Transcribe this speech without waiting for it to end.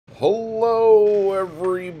Hello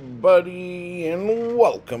everybody and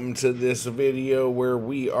welcome to this video where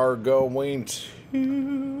we are going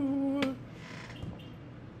to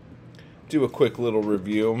do a quick little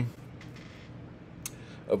review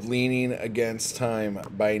of Leaning Against Time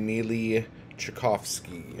by Neeli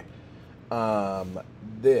Cherkovski.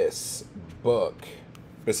 This book,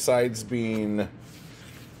 besides being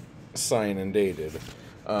signed and dated,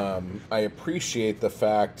 I appreciate the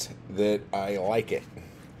fact that I like it.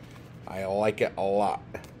 I like it a lot.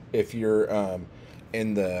 If you're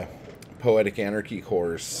in the Poetic Anarchy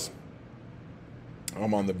course,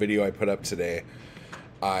 on the video I put up today,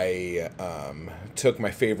 I took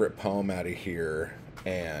my favorite poem out of here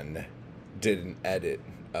and did an edit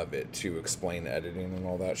of it to explain editing and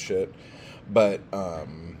all that shit. But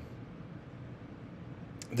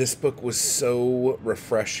this book was so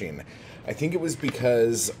refreshing. I think it was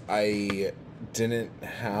because I didn't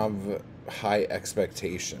have high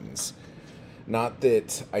expectations. Not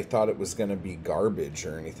that I thought it was going to be garbage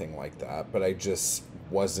or anything like that, but I just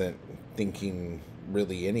wasn't thinking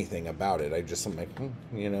really anything about it. I'm like,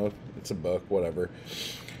 you know, it's a book, whatever.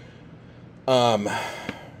 But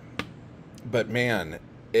man,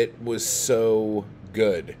 it was so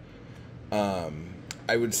good. I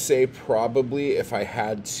would say probably if I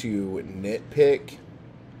had to nitpick,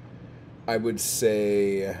 I would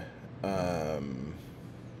say,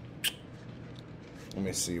 let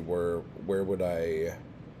me see, where would I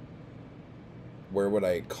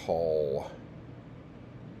call?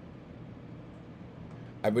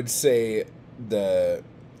 I would say the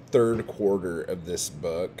third quarter of this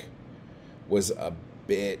book was a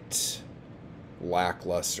bit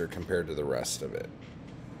lackluster compared to the rest of it.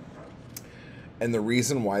 And the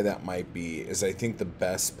reason why that might be is I think the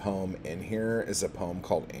best poem in here is a poem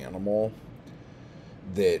called Animal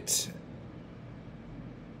that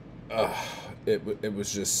it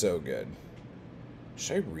was just so good.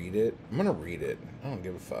 Should I read it? I'm gonna read it. I don't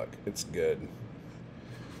give a fuck. It's good.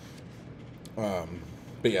 But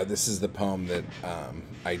yeah, this is the poem that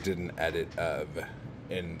I did an edit of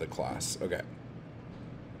in the class. Okay.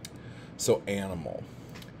 So, Animal.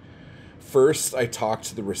 First, I talk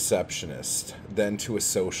to the receptionist, then to a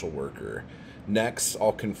social worker. Next,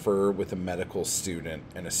 I'll confer with a medical student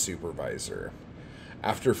and a supervisor.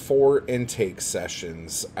 After 4 intake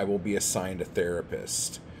sessions, I will be assigned a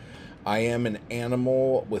therapist. I am an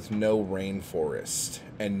animal with no rainforest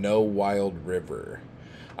and no wild river.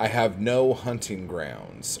 I have no hunting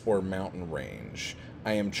grounds or mountain range.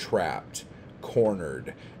 I am trapped,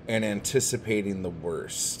 cornered, and anticipating the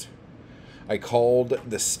worst. I called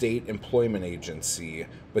the state employment agency,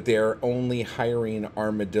 but they are only hiring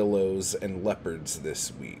armadillos and leopards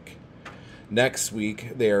this week. Next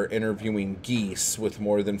week, they are interviewing geese with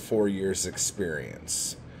more than 4 years'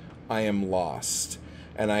 experience. I am lost,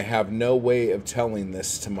 and I have no way of telling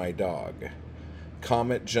this to my dog.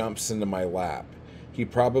 Comet jumps into my lap. He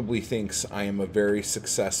probably thinks I am a very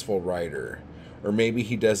successful writer, or maybe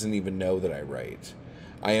he doesn't even know that I write.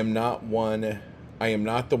 I am not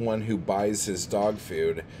the one who buys his dog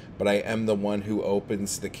food, but I am the one who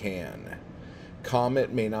opens the can.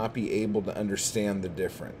 Comet may not be able to understand the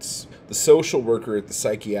difference. The social worker at the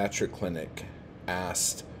psychiatric clinic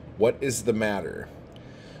asked, "What is the matter?"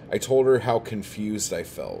 I told her how confused I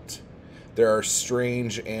felt. There are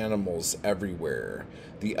strange animals everywhere.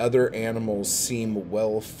 The other animals seem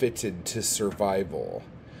well fitted to survival.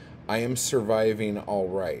 I am surviving all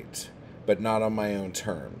right, but not on my own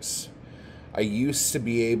terms. I used to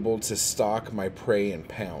be able to stalk my prey and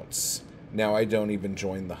pounce. Now I don't even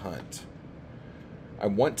join the hunt. I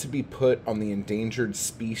want to be put on the endangered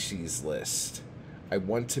species list. I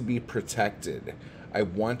want to be protected. I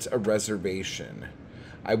want a reservation.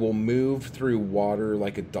 I will move through water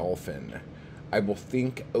like a dolphin. I will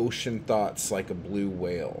think ocean thoughts like a blue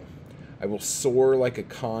whale. I will soar like a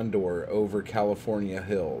condor over California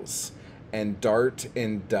hills and dart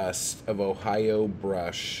in dust of Ohio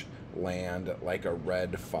brush land like a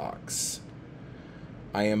red fox.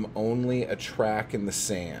 I am only a track in the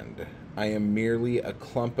sand. I am merely a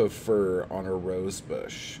clump of fur on a rose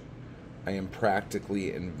bush. I am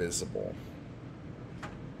practically invisible.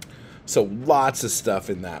 So lots of stuff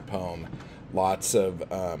in that poem. Lots of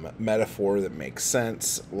metaphor that makes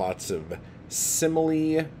sense. Lots of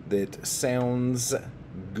simile that sounds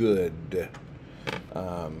good.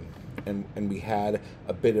 And we had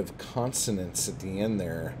a bit of consonance at the end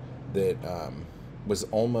there that was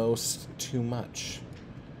almost too much.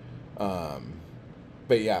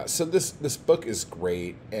 But yeah, so this book is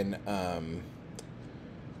great, and I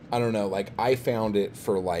don't know, like, I found it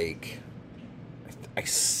for like, I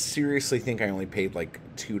seriously think I only paid like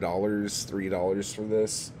 $2, $3 for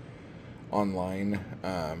this. online.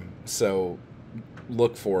 So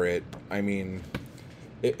look for it. I mean,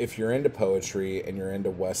 if you're into poetry and you're into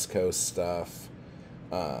West Coast stuff,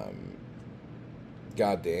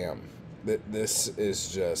 goddamn, this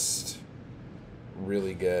is just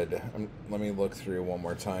really good. Let me look through one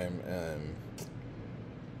more time.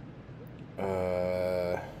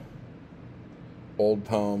 Old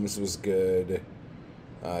Poems was good.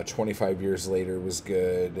 25 Years Later was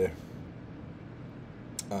good.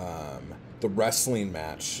 The wrestling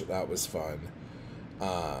match, that was fun.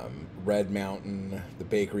 Red Mountain, The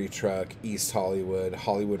Bakery Truck, East Hollywood,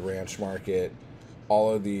 Hollywood Ranch Market.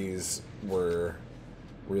 All of these were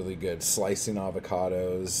really good. Slicing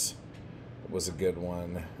Avocados was a good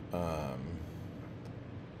one.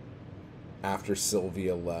 After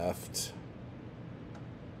Sylvia Left.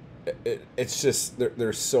 It's just,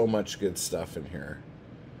 there's so much good stuff in here.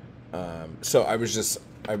 So I was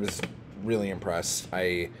really impressed.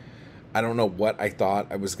 I don't know what I thought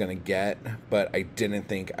I was going to get, but I didn't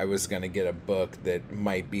think I was going to get a book that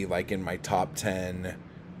might be like in my top 10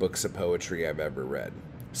 books of poetry I've ever read.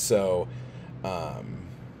 So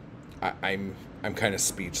I'm kind of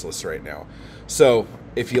speechless right now. So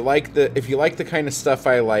if you like the kind of stuff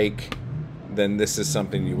I like, then this is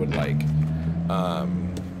something you would like.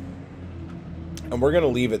 And we're going to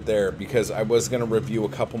leave it there because I was going to review a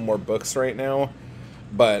couple more books right now,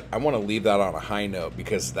 but I want to leave that on a high note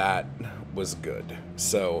because that was good.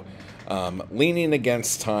 So, Leaning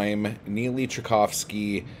Against Time, Neeli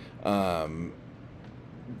Cherkovski,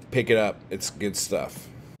 pick it up. It's good stuff.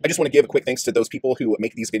 I just want to give a quick thanks to those people who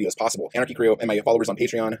make these videos possible. Anarchy Crew and my followers on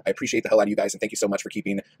Patreon. I appreciate the hell out of you guys, and thank you so much for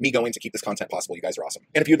keeping me going to keep this content possible. You guys are awesome.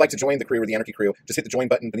 And if you'd like to join the crew or the Anarchy Crew, just hit the join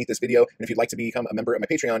button beneath this video. And if you'd like to become a member of my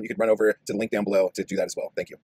Patreon, you could run over to the link down below to do that as well. Thank you.